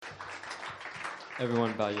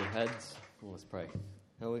Everyone bow your heads and let's pray.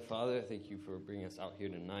 Heavenly Father, thank you for bringing us out here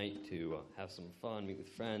tonight to have some fun, meet with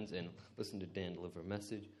friends, and listen to Dan deliver a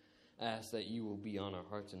message. I ask that you will be on our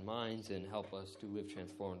hearts and minds and help us to live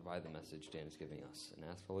transformed by the message Dan is giving us. And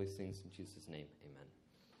ask for all these things in Jesus' name. Amen.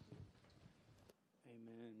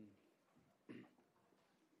 Amen.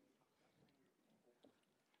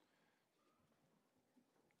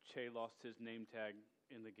 Che lost his name tag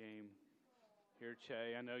in the game. Here,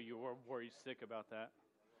 Che, I know you were worried sick about that.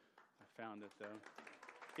 I found it, though.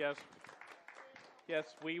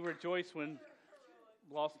 Yes, we rejoice when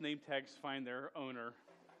lost name tags find their owner.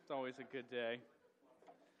 It's always a good day.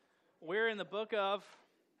 We're in the book of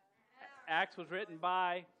Acts. Was written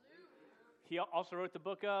by. He also wrote the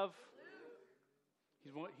book of.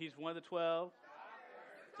 He's one of the 12.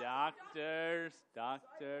 Doctors.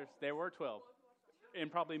 There were 12.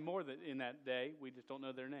 And probably more than in that day. We just don't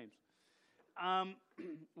know their names.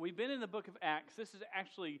 We've been in the book of Acts. This is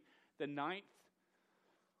actually the 9th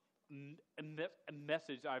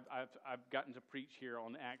message I've gotten to preach here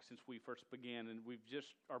on Acts since we first began, and we've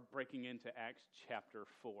just are breaking into Acts chapter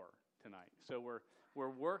 4 tonight. So we're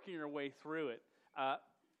working our way through it,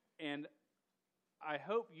 and I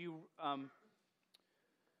hope you. A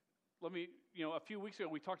few weeks ago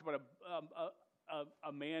we talked about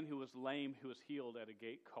a man who was lame who was healed at a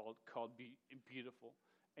gate called Beautiful,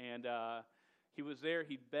 and he was there.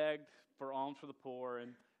 He begged for alms for the poor,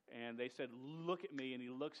 and they said, "Look at me." And he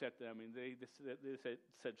looks at them, and they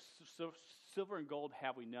said, "Silver and gold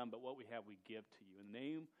have we none, but what we have we give to you. In the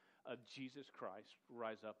name of Jesus Christ,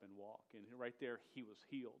 rise up and walk." And right there, he was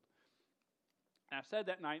healed. And I said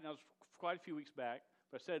that night, and that was quite a few weeks back,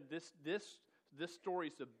 but I said this story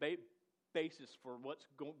is the basis for what's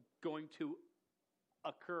going to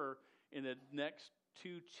occur in the next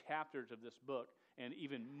 2 chapters of this book, and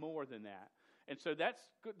even more than that. And so that's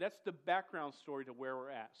the background story to where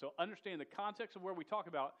we're at. So understand the context of where we talk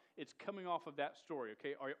about, it's coming off of that story,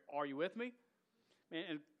 okay? Are you with me? Man,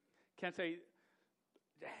 and can I say,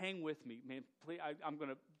 hang with me, man. Please, I'm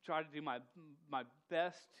going to try to do my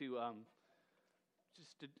best to, I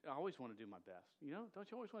always want to do my best. You know, don't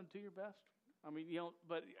you always want to do your best? I mean,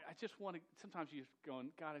 but I just want to, sometimes you're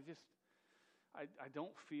going, God, I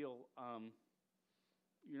don't feel,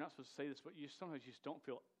 you're not supposed to say this, but sometimes you just don't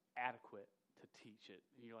feel adequate to teach it.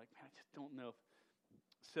 And you're like, man, I just don't know.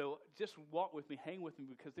 So just walk with me, hang with me,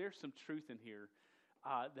 because there's some truth in here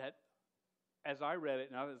that as I read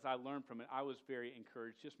it and as I learned from it, I was very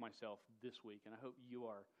encouraged just myself this week, and I hope you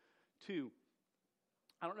are too.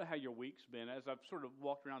 I don't know how your week's been. As I've sort of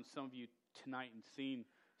walked around some of you tonight and seen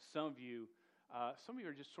some of you are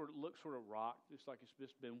just sort of rocked, just like it's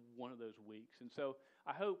just been one of those weeks. And so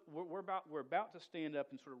I hope we're about to stand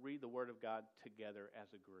up and sort of read the Word of God together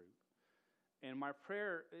as a group. And my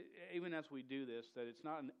prayer, even as we do this, that it's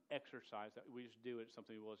not an exercise that we just do it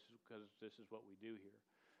something because this is what we do here.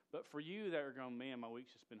 But for you that are going, man, my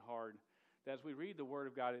week's just been hard, that as we read the Word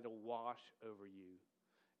of God, it'll wash over you,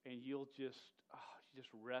 and you'll just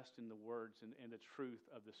rest in the words and the truth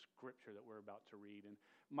of the Scripture that we're about to read. And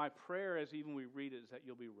my prayer as even we read it is that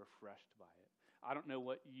you'll be refreshed by it. I don't know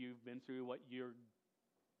what you've been through, what you're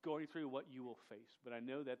going through, what you will face, but I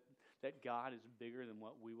know that God is bigger than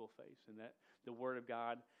what we will face, and that the Word of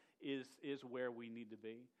God is where we need to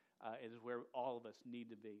be. It is where all of us need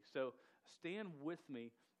to be. So stand with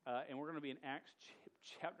me, and we're going to be in Acts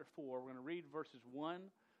chapter 4. We're going to read verses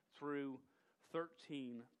 1 through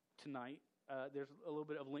 13 tonight. There's a little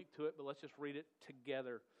bit of a link to it, but let's just read it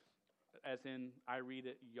together. As in, I read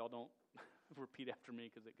it, y'all don't repeat after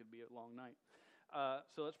me because it could be a long night.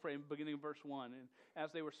 So let's pray, beginning of verse 1. And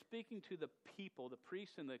as they were speaking to the people, the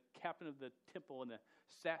priests and the captain of the temple and the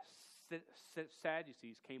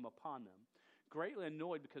Sadducees came upon them, greatly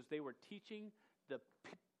annoyed because they were teaching the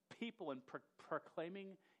people and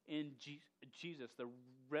proclaiming in Jesus the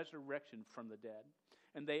resurrection from the dead.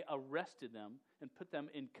 And they arrested them and put them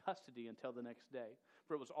in custody until the next day,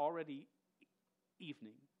 for it was already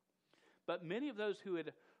evening. But many of those who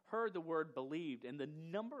had heard the word believed, and the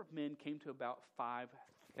number of men came to about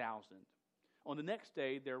 5,000. On the next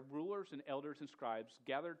day, their rulers and elders and scribes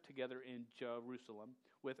gathered together in Jerusalem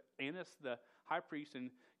with Annas the high priest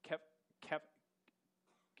and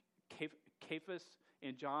Caiaphas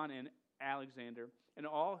and John and Alexander and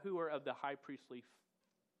all who were of the high priestly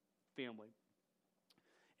family.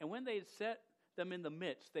 And when they had set them in the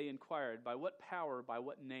midst, they inquired, "By what power, by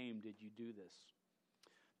what name did you do this?"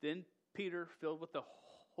 Then Peter, filled with the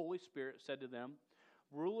Holy Spirit, said to them,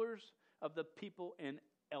 "Rulers of the people and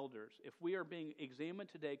elders, if we are being examined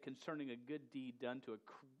today concerning a good deed done to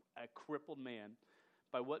a crippled man,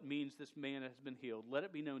 by what means this man has been healed, let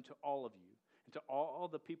it be known to all of you, and to all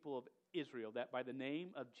the people of Israel that by the name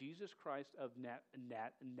of Jesus Christ of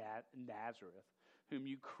Nazareth, whom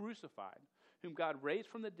you crucified, whom God raised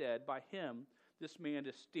from the dead, by him this man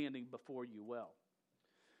is standing before you well.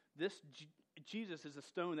 This Jesus is a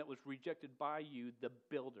stone that was rejected by you, the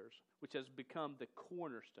builders, which has become the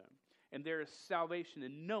cornerstone. And there is salvation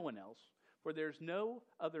in no one else, for there is no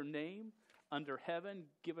other name under heaven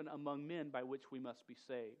given among men by which we must be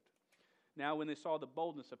saved. Now when they saw the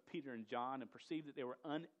boldness of Peter and John and perceived that they were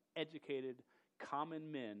uneducated,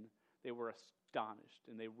 common men, they were astonished,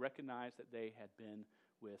 and they recognized that they had been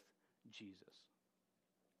with Jesus.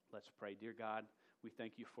 Let's pray. Dear God, we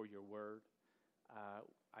thank you for your word.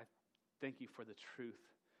 I thank you for the truth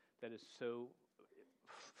that is so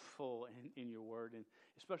full in your word, and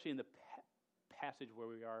especially in the passage where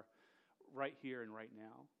we are right here and right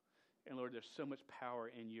now. And Lord, there's so much power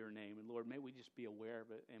in your name. And Lord, may we just be aware of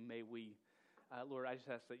it. And may we, Lord, I just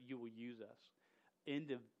ask that you will use us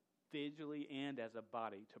individually and as a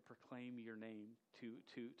body to proclaim your name,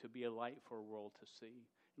 to be a light for a world to see.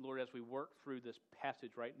 And Lord, as we work through this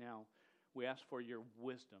passage right now, we ask for your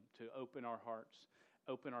wisdom to open our hearts,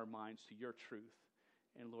 open our minds to your truth.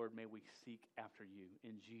 And Lord, may we seek after you.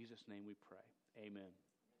 In Jesus' name we pray. Amen.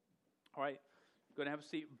 All right, I'm going to have a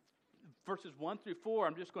seat. Verses 1 through 4,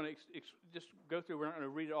 I'm just going to just go through. We're not going to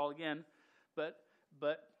read it all again. But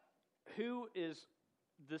who is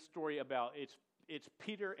this story about? It's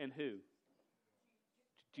Peter and who?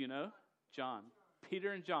 Do you know? John.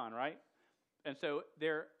 Peter and John, right? And so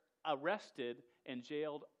they're arrested and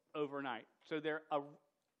jailed overnight. So they're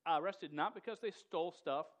arrested not because they stole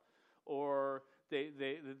stuff or they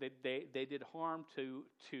did harm to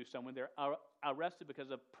someone. They're arrested because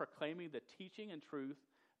of proclaiming the teaching and truth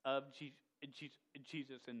of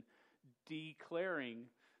Jesus and declaring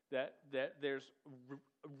that there's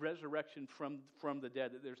resurrection from the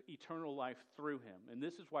dead, that there's eternal life through him. And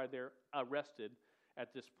this is why they're arrested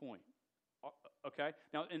at this point. Okay?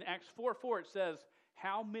 Now, in Acts 4:4, it says,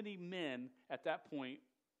 how many men at that point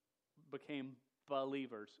became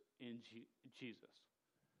believers in Jesus?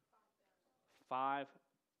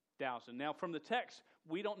 5,000. Now, from the text,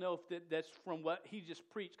 we don't know if that's from what he just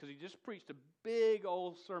preached, because he just preached a big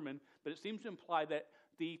old sermon, but it seems to imply that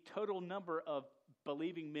the total number of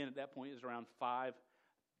believing men at that point is around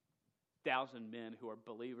 5,000 men who are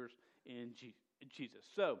believers in Jesus.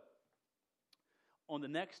 So, on the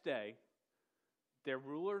next day, their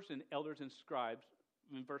rulers and elders and scribes,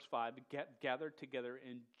 in verse 5, gathered together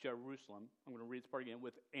in Jerusalem. I'm going to read this part again,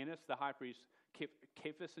 with Annas the high priest,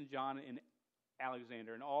 Caiaphas and John and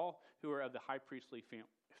Alexander, and all who are of the high priestly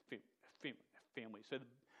family. So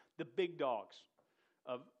the big dogs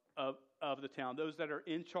of the town, those that are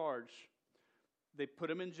in charge, they put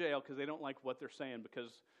them in jail because they don't like what they're saying,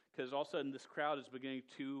 because all of a sudden this crowd is beginning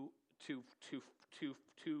to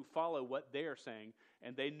follow what they are saying,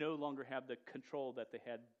 and they no longer have the control that they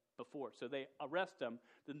had before. So they arrest them.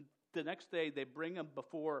 Then the next day they bring them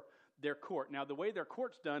before their court. Now the way their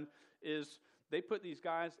court's done is they put these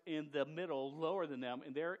guys in the middle, lower than them,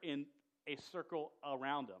 and they're in a circle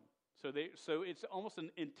around them. So it's almost an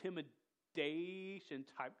intimidation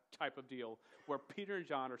type of deal, where Peter and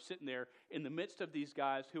John are sitting there in the midst of these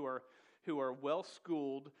guys who are well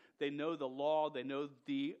schooled. They know the law. They know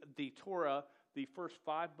the Torah, the first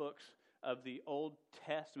 5 books of the Old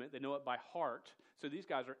Testament. They know it by heart. So these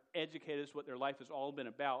guys are educated as what their life has all been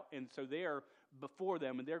about, and so they are before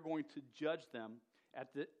them, and they're going to judge them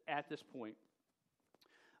at this point.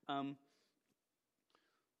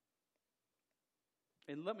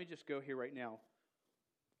 And let me just go here right now.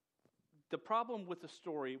 The problem with the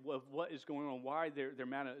story of what is going on, why they're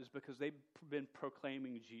mad at it, is because they've been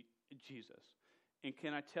proclaiming Jesus. And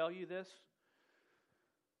can I tell you this?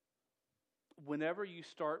 Whenever you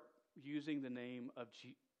start using the name of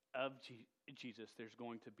Jesus, there's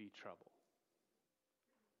going to be trouble.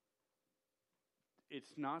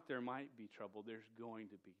 It's not there might be trouble, there's going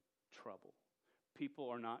to be trouble. People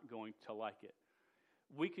are not going to like it.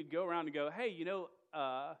 We could go around and go, hey,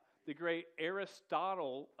 the great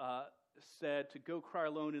Aristotle said to go cry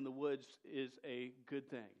alone in the woods is a good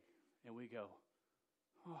thing. And we go,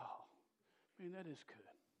 oh, man, that is good.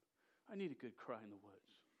 I need a good cry in the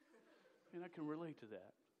woods. And I can relate to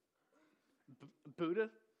that. Buddha,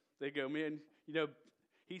 they go, man,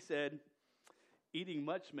 he said, eating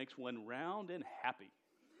much makes one round and happy.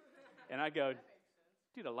 And I go,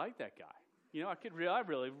 dude, I like that guy. I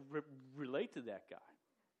really relate to that guy.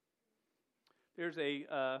 There's a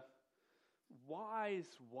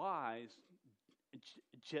wise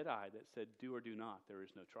Jedi that said, do or do not, there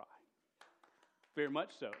is no try. Very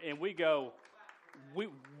much so. And we go,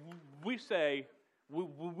 we say,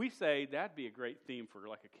 we say that'd be a great theme for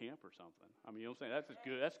like a camp or something. I mean, you know what I'm saying? That's just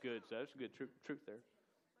good. That's good. So that's a good truth there.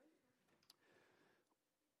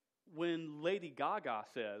 When Lady Gaga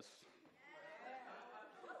says,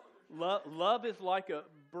 love is like a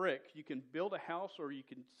brick. You can build a house or you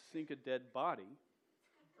can sink a dead body.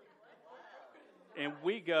 And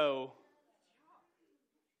we go,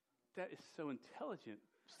 that is so intelligent.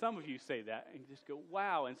 Some of you say that and just go,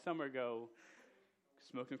 wow. And some are go,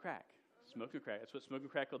 smoking crack. Smoking crack. That's what smoking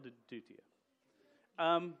crack will do to you.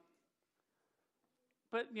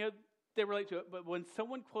 But, you know, they relate to it. But when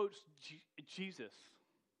someone quotes Jesus,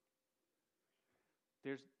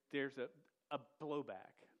 there's a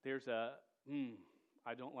blowback. There's I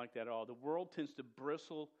don't like that at all. The world tends to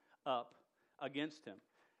bristle up against him.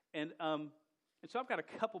 And so I've got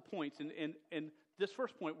a couple points. And this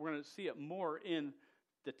first point, we're going to see it more in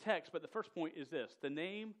the text. But the first point is this. The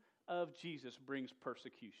name of Jesus brings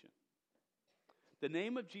persecution. The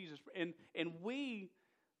name of Jesus. And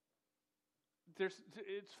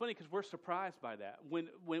it's funny because we're surprised by that. When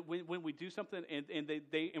we do something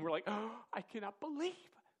and we're like, oh, I cannot believe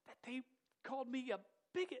that they called me a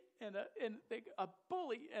bigot and a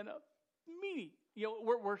bully and a meanie. You know,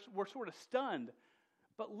 we're sort of stunned.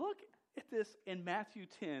 But look at this in Matthew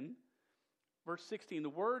 10, verse 16. The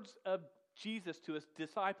words of Jesus to his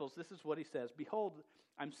disciples, this is what he says. Behold,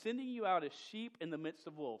 I'm sending you out as sheep in the midst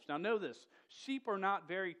of wolves. Now know this, sheep are not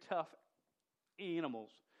very tough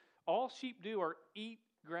animals. All sheep do are eat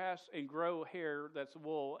grass and grow hair that's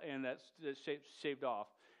wool and that's shaved off.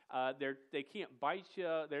 They can't bite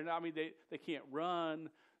you. They're not. I mean, they can't run.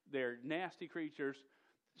 They're nasty creatures.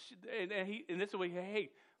 And this is what hey,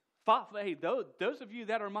 those of you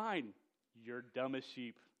that are mine, you're dumb as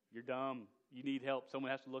sheep. You're dumb. You need help.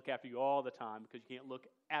 Someone has to look after you all the time because you can't look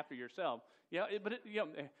after yourself. Yeah,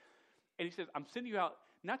 and he says, I'm sending you out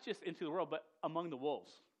not just into the world, but among the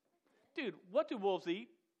wolves. Dude, what do wolves eat?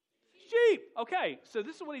 Sheep. Okay, so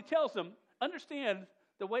this is what he tells them. Understand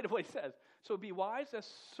the weight of what he says. So be wise as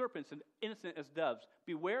serpents and innocent as doves.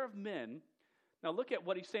 Beware of men. Now look at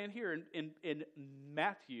what he's saying here in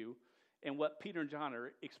Matthew and what Peter and John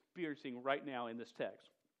are experiencing right now in this text.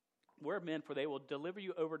 Beware of men, for they will deliver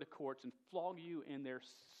you over to courts and flog you in their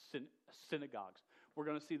synagogues. We're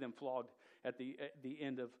going to see them flogged at the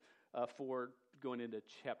end of 4, going into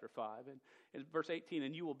chapter 5. And in verse 18,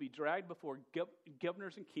 and you will be dragged before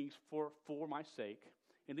governors and kings for my sake.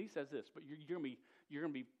 And he says this, but you're going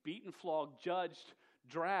to be beaten, flogged, judged,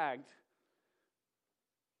 dragged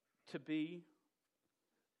to be,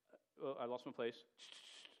 I lost my place,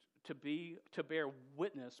 to bear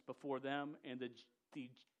witness before them and the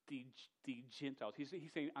Gentiles. He's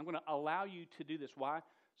saying, I'm going to allow you to do this. Why?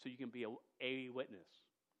 So you can be a witness.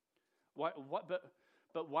 Why?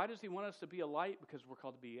 But why does he want us to be a light? Because we're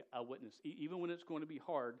called to be a witness. Even when it's going to be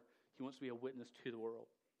hard, he wants to be a witness to the world.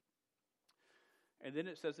 And then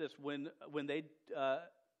it says this, when they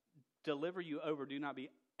deliver you over, do not be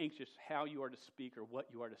anxious how you are to speak or what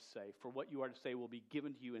you are to say. For what you are to say will be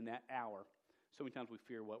given to you in that hour. So many times we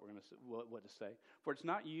fear what we're going to say, what to say. For it's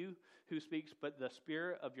not you who speaks, but the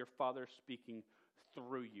Spirit of your Father speaking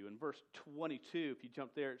through you. In verse 22, if you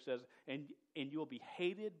jump there, it says, and you will be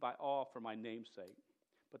hated by all for my name's sake,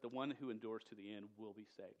 but the one who endures to the end will be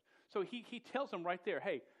saved. So he tells them right there,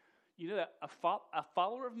 hey, you know that a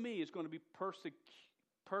follower of me is going to be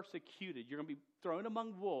persecuted. You're going to be thrown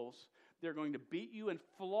among wolves. They're going to beat you and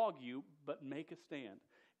flog you, but make a stand.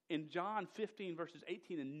 In John 15, verses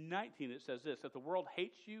 18 and 19, it says this, if the world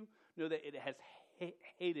hates you, know that it has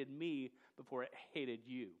hated me before it hated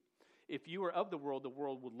you. If you were of the world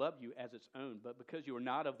would love you as its own. But because you are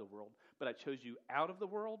not of the world, but I chose you out of the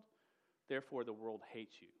world, therefore the world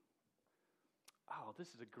hates you. Oh, this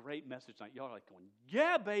is a great message tonight. Y'all are like going,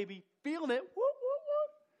 yeah, baby, feeling it. Whoop, whoop,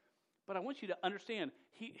 whoop. But I want you to understand,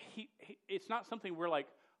 it's not something we're like,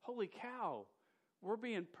 holy cow, we're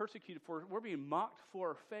being persecuted for, we're being mocked for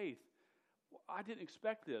our faith. I didn't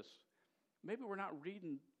expect this. Maybe we're not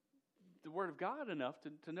reading the Word of God enough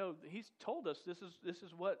to know that He's told us this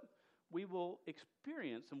is what we will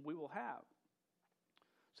experience and we will have.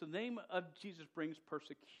 So the name of Jesus brings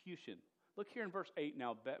persecution. Look here in verse 8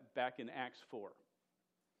 now, back in Acts 4.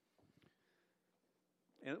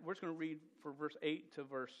 And we're just going to read from verse 8 to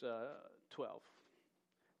verse 12.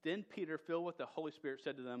 Then Peter, filled with the Holy Spirit,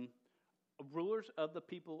 said to them, rulers of the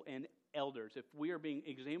people and elders, if we are being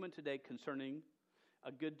examined today concerning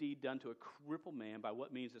a good deed done to a crippled man, by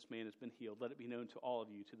what means this man has been healed, let it be known to all of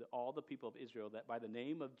you, to all the people of Israel, that by the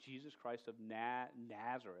name of Jesus Christ of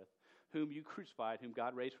Nazareth, whom you crucified, whom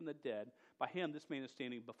God raised from the dead, by him this man is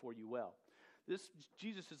standing before you well. This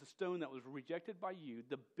Jesus is the stone that was rejected by you,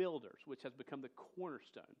 the builders, which has become the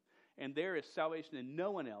cornerstone. And there is salvation in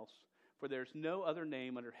no one else, for there is no other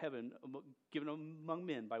name under heaven given among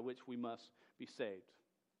men by which we must be saved.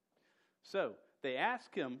 So they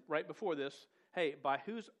ask him right before this, hey, by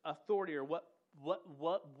whose authority or what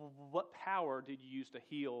power did you use to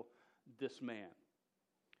heal this man?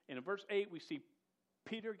 And in verse 8, we see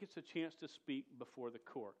Peter gets a chance to speak before the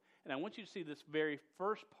court. And I want you to see this very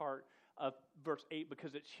first part of verse 8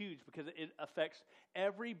 because it's huge, because it affects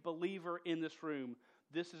every believer in this room.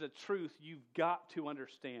 This is a truth you've got to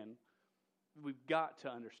understand. We've got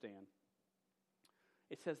to understand.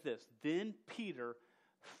 It says this, then Peter,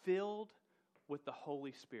 filled with the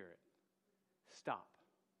Holy Spirit. Stop.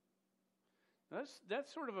 Now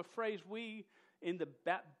that's sort of a phrase we in the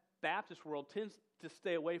Baptist world tends to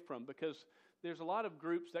stay away from, because there's a lot of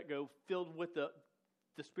groups that go filled with the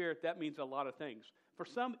Spirit. That means a lot of things. For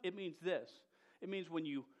some, it means this. It means when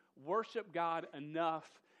you worship God enough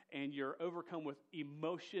and you're overcome with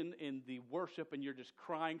emotion in the worship and you're just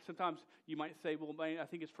crying. Sometimes you might say, well, man, I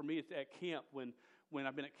think it's for me, it's at camp when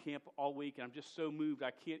I've been at camp all week and I'm just so moved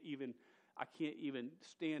I can't even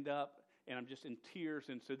stand up and I'm just in tears.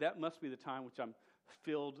 And so that must be the time which I'm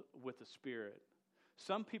filled with the Spirit.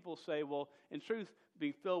 Some people say, well, in truth,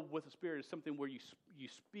 being filled with the Spirit is something where you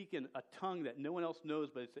speak in a tongue that no one else knows,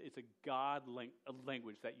 but it's a God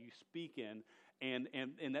language that you speak in,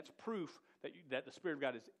 and that's proof that the Spirit of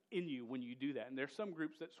God is in you when you do that. And there's some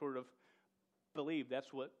groups that sort of believe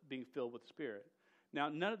that's what being filled with the Spirit. Now,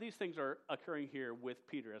 none of these things are occurring here with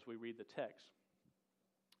Peter as we read the text.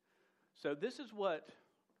 So this is what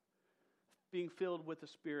being filled with the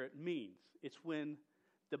Spirit means. It's when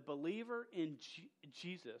the believer in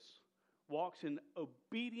Jesus walks in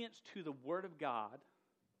obedience to the Word of God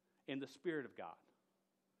and the Spirit of God.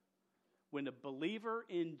 When the believer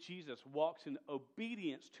in Jesus walks in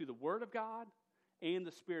obedience to the Word of God and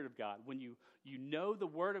the Spirit of God, when you know the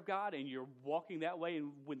Word of God and you're walking that way,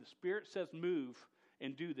 and when the Spirit says move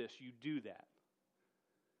and do this, you do that.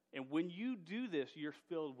 And when you do this, you're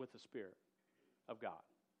filled with the Spirit of God.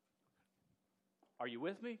 Are you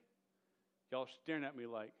with me? Y'all are staring at me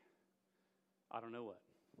like, I don't know what.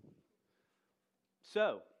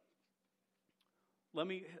 So, let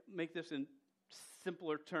me make this in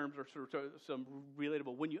simpler terms or sort of some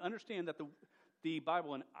relatable. When you understand that the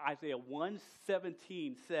Bible in Isaiah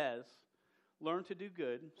 1:17 says, learn to do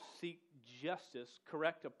good, seek justice,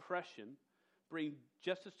 correct oppression, bring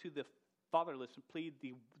justice to the fatherless, and plead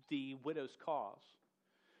the widow's cause.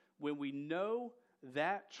 When we know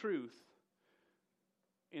that truth,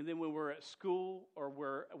 and then when we're at school or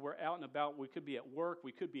we're out and about, we could be at work,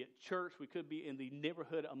 we could be at church, we could be in the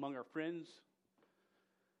neighborhood among our friends,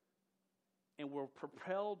 and we're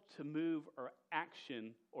propelled to move or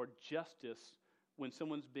action or justice when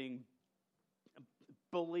someone's being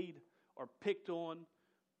bullied or picked on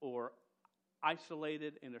or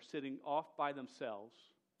isolated and they're sitting off by themselves.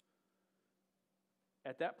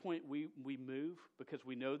 At that point, we move because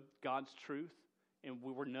we know God's truth, and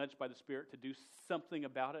we were nudged by the Spirit to do something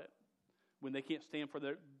about it. When they can't stand for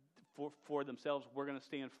themselves, we're going to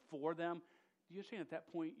stand for them. Do you understand at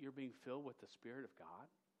that point you're being filled with the Spirit of God?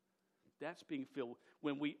 That's being filled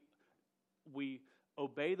when we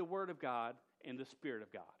obey the Word of God and the Spirit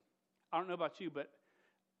of God. I don't know about you, but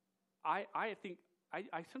I think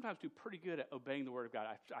I sometimes do pretty good at obeying the Word of God.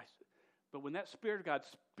 But when that Spirit of God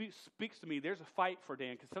speaks to me, there's a fight for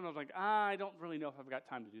Dan, because sometimes I'm like, I don't really know if I've got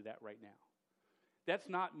time to do that right now. That's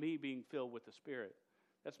not me being filled with the Spirit.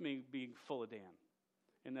 That's me being full of Dan.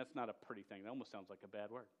 And that's not a pretty thing. That almost sounds like a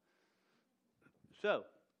bad word. So,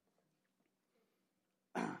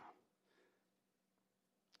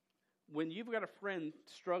 when you've got a friend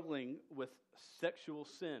struggling with sexual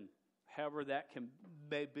sin, however that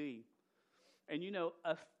may be, and you know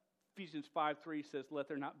Ephesians 5:3 says, let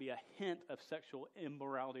there not be a hint of sexual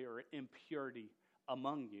immorality or impurity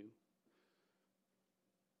among you.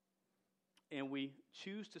 And we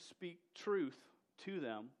choose to speak truth to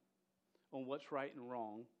them on what's right and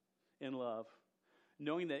wrong in love,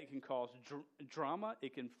 knowing that it can cause drama,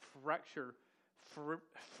 it can fracture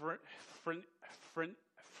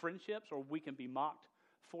friendships, or we can be mocked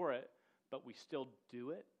for it, but we still do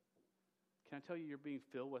it. Can I tell you, you're being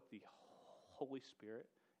filled with the Holy Spirit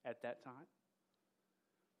at that time?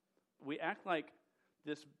 We act like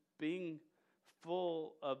this being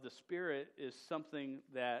full of the Spirit is something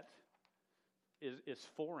that is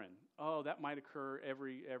foreign. Oh, that might occur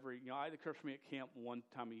every it occurs for me at camp one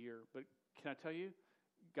time a year. But can I tell you,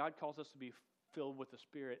 God calls us to be filled with the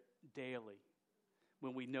Spirit daily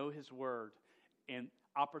when we know His Word, and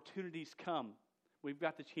opportunities come We've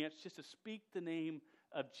got the chance just to speak the name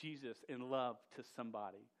of Jesus in love to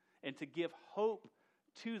somebody and to give hope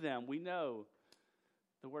to them. We know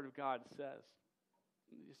the Word of God says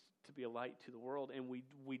just to be a light to the world, and we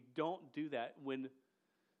don't do that. When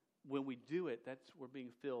we do it, we're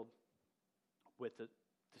being filled with the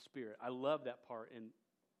Spirit. I love that part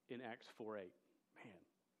in Acts 4:8. Man,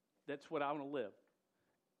 that's what I want to live.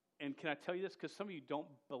 And can I tell you this? Because some of you don't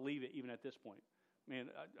believe it even at this point. Man,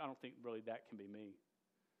 I don't think really that can be me.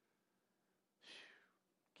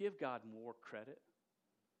 Give God more credit.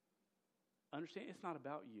 Understand, it's not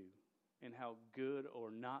about you and how good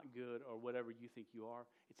or not good or whatever you think you are.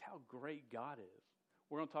 It's how great God is.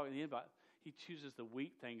 We're going to talk at the end about He chooses the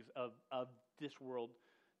weak things of this world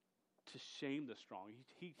to shame the strong.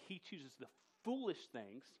 He chooses the foolish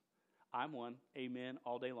things. I'm one, amen,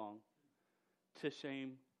 all day long, to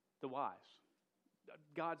shame the wise.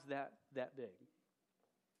 God's that big.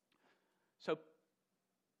 So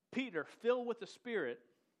Peter, filled with the Spirit,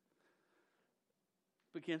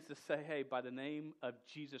 begins to say, hey, by the name of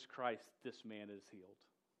Jesus Christ, this man is healed.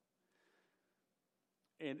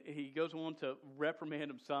 And he goes on to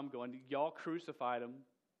reprimand him some, going, y'all crucified him,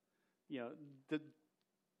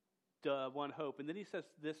 the one hope. And then he says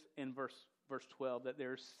this in verse 12, that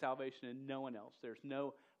there's salvation in no one else. There's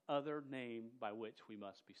no other name by which we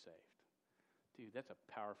must be saved. Dude, that's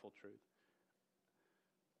a powerful truth.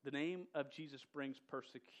 The name of Jesus brings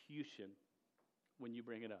persecution when you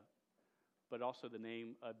bring it up. But also the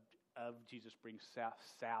name of Jesus brings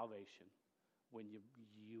salvation when you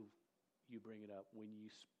bring it up, when you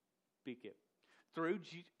speak it. Through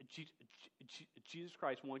Jesus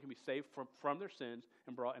Christ, one can be saved from their sins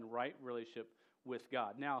and brought in right relationship with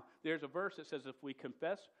God. Now, there's a verse that says if we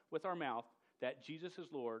confess with our mouth that Jesus is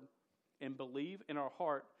Lord and believe in our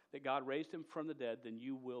heart that God raised him from the dead, then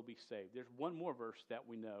you will be saved. There's one more verse that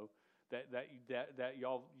we know that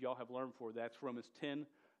y'all have learned before. That's Romans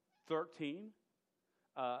 10:13.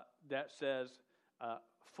 That says,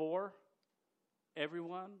 for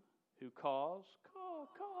everyone who calls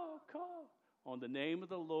on the name of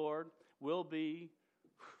the Lord will be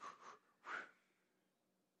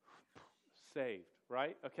saved,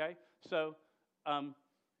 right? Okay? So,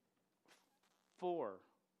 for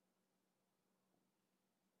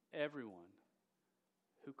everyone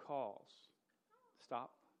who calls.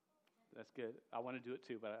 Stop. That's good. I want to do it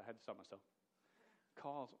too, but I had to stop myself.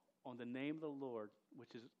 Calls on the name of the Lord,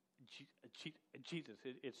 which is Jesus.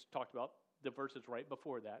 It's talked about the verses right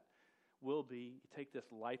before that. Will be, you take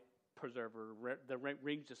this life preserver, the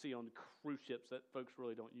rings you see on cruise ships that folks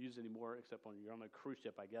really don't use anymore, except when you're on a cruise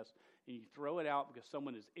ship, I guess, and you throw it out because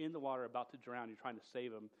someone is in the water about to drown. You're trying to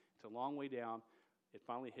save them. It's a long way down. It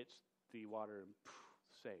finally hits the water and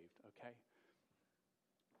saved, okay?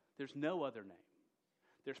 There's no other name.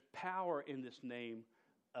 There's power in this name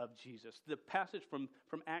of Jesus. The passage from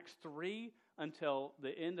Acts 3 until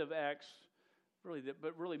the end of Acts,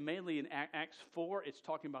 but really mainly in Acts 4, it's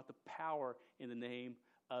talking about the power in the name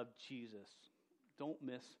of Jesus. Don't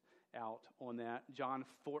miss out on that. John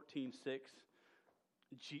 14:6,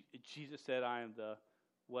 Jesus said, I am the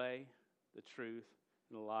way, the truth,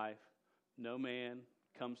 and the life. No man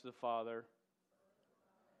comes to the Father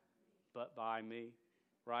but by me,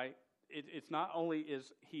 right? It's not only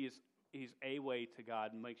is he's a way to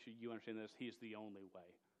God, and make sure you understand this, he's the only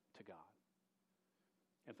way to God.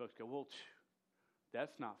 And folks go, well,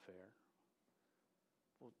 that's not fair.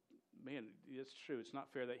 Well, man, it's true. It's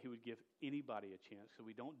not fair that he would give anybody a chance, because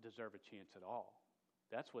we don't deserve a chance at all.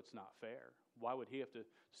 That's what's not fair. Why would he have to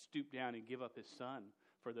stoop down and give up his son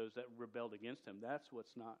for those that rebelled against him? That's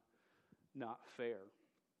what's not fair.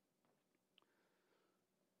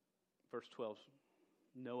 Verse 12,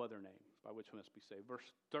 no other name by which we must be saved.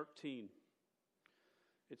 Verse 13,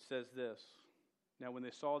 it says this, now when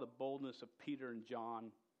they saw the boldness of Peter and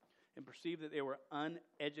John and perceived that they were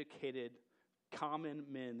uneducated common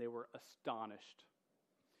men, they were astonished.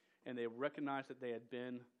 And they recognized that they had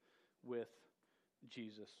been with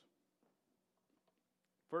Jesus.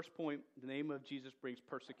 First point, the name of Jesus brings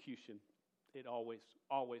persecution. It always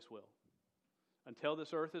will. Until this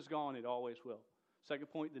earth is gone, it always will.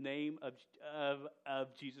 Second point, the name of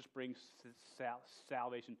Jesus brings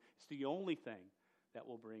salvation. It's the only thing that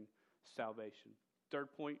will bring salvation. Third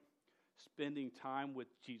point, spending time with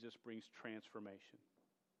Jesus brings transformation.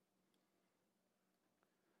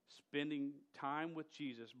 Spending time with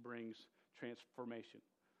Jesus brings transformation.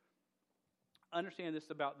 Understand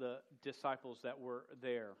this about the disciples that were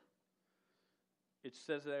there. It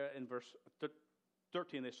says there in verse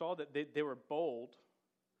 13, they saw that they were bold,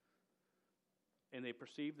 and they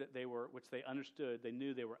perceived that they were, which they understood, they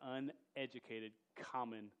knew they were uneducated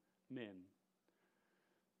common men.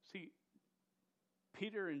 See,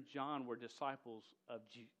 Peter and John were disciples of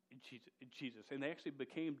Jesus, and they actually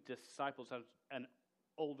became disciples at an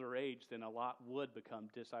older age than a lot would become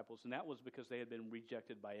disciples, and that was because they had been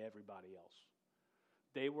rejected by everybody else.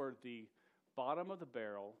 They were the bottom of the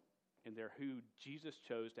barrel, and they're who Jesus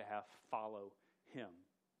chose to have follow him.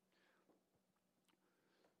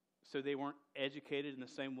 So they weren't educated in the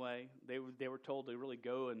same way. They were told to really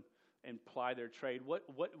go and ply their trade.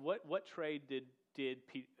 What trade did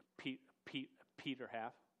Peter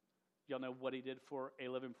have? Y'all know what he did for a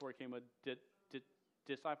living before he became a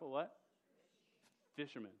disciple? What?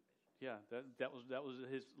 Fisherman. Yeah, that was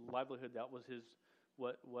his livelihood. That was his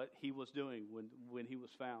what he was doing when he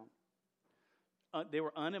was found. They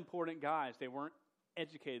were unimportant guys. They weren't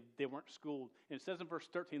educated. They weren't schooled. And it says in verse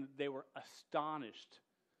 13 that they were astonished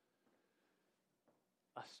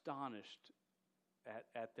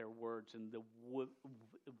at their words and the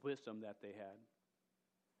wisdom that they had.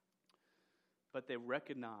 But they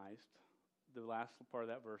recognized, the last part of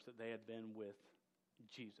that verse, that they had been with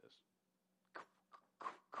Jesus.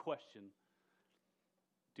 Question: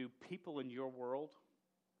 do people in your world,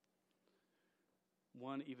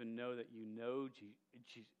 one, even know that you know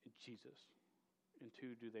Jesus? And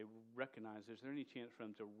two, do they recognize, is there any chance for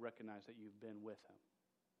them to recognize that you've been with him?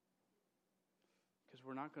 Because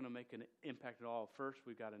we're not going to make an impact at all. First,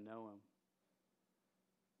 we've got to know him.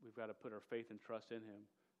 We've got to put our faith and trust in him.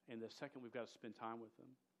 And the second, we've got to spend time with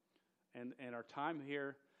him. And our time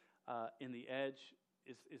here in the Edge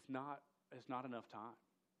is not enough time.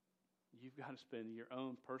 You've got to spend your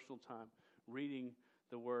own personal time reading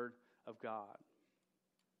the Word of God.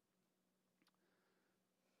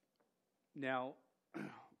 Now,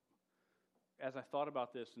 as I thought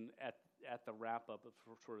about this and at the wrap-up of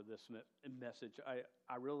sort of this message,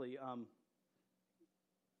 I really,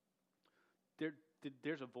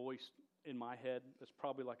 there's a voice in my head that's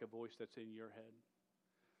probably like a voice that's in your head.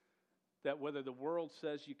 That whether the world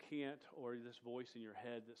says you can't, or this voice in your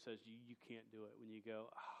head that says you can't do it, when you go,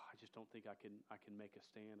 I just don't think I can make a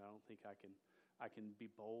stand. I don't think I can be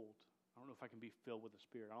bold. I don't know if I can be filled with the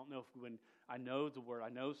Spirit. I don't know if when I know the Word, I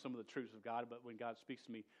know some of the truths of God, but when God speaks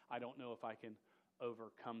to me, I don't know if I can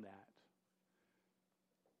overcome that.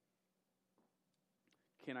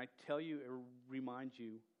 Can I tell you or remind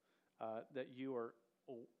you that you are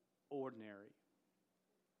ordinary?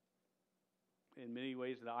 In many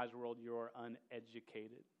ways, in the eyes of the world, you are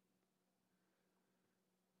uneducated.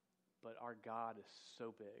 But our God is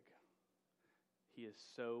so big. He is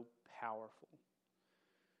so powerful.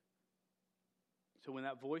 So when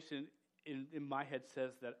that voice in my head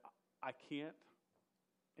says that I can't,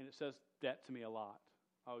 and it says that to me a lot.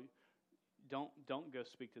 Oh, don't go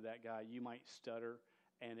speak to that guy. You might stutter,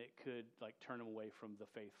 and it could like turn him away from the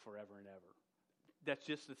faith forever and ever. That's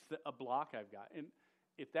just a block I've got. And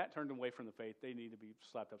if that turned them away from the faith, they need to be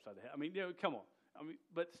slapped upside the head. I mean, come on. I mean,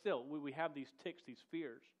 but still, we have these tics, these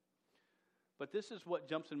fears. But this is what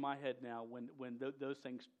jumps in my head now when those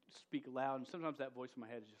things speak loud. And sometimes that voice in my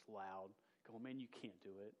head is just loud. Going, man, you can't do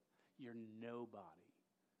it. You're nobody.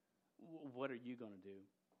 What are you going to do?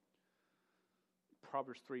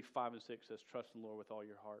 Proverbs 3:5 and 6 says, trust in the Lord with all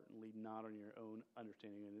your heart and lean not on your own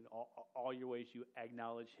understanding. And in all your ways you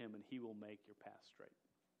acknowledge him, and he will make your path straight.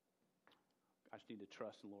 I just need to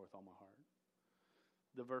trust in the Lord with all my heart.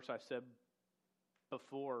 The verse I said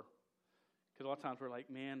before, because a lot of times we're like,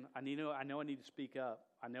 man, I know I need to speak up.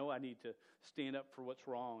 I know I need to stand up for what's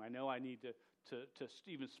wrong. I know I need to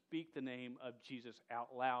even speak the name of Jesus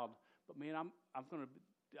out loud. But man, I don't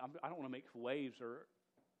want to make waves, or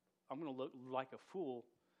I'm going to look like a fool.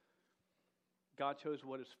 God chose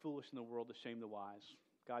what is foolish in the world to shame the wise.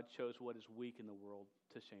 God chose what is weak in the world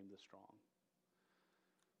to shame the strong.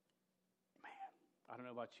 I don't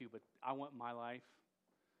know about you, but I want my life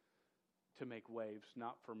to make waves,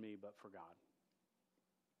 not for me, but for God.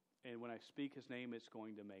 And when I speak his name, it's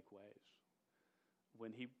going to make waves.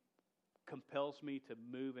 When he compels me to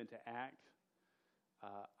move and to act,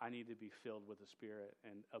 I need to be filled with the Spirit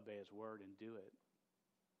and obey his word and do it.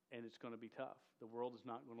 And it's going to be tough. The world is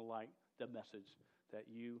not going to like the message that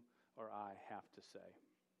you or I have to say.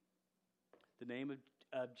 The name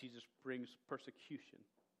of Jesus brings persecution.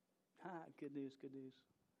 Good news, good news.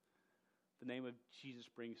 The name of Jesus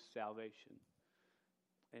brings salvation.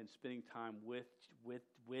 And spending time with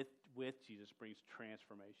Jesus brings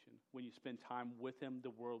transformation. When you spend time with him, the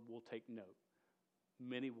world will take note.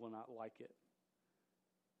 Many will not like it,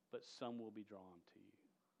 but some will be drawn to you.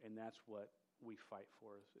 And that's what we fight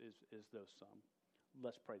for, is those some.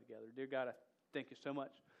 Let's pray together. Dear God, I thank you so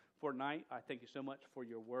much for tonight. I thank you so much for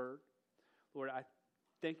your word. Lord, I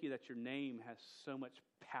thank you that your name has so much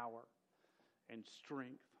power and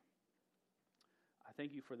strength. I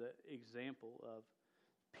thank you for the example of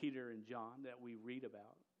Peter and John that we read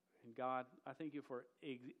about. And God, I thank you for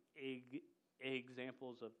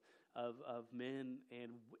examples of men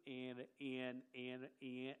and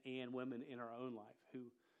women in our own life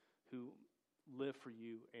who live for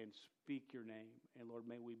you and speak your name. And Lord,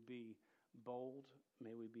 may we be bold,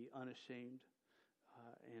 may we be unashamed,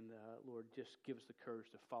 and Lord, just give us the courage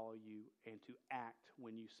to follow you and to act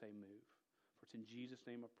when you say move. For it's in Jesus'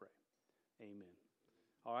 name I pray. Amen.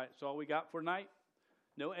 All right, so all we got for tonight.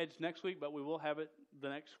 No Edge next week, but we will have it the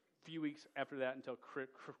next few weeks after that until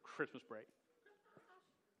Christmas break.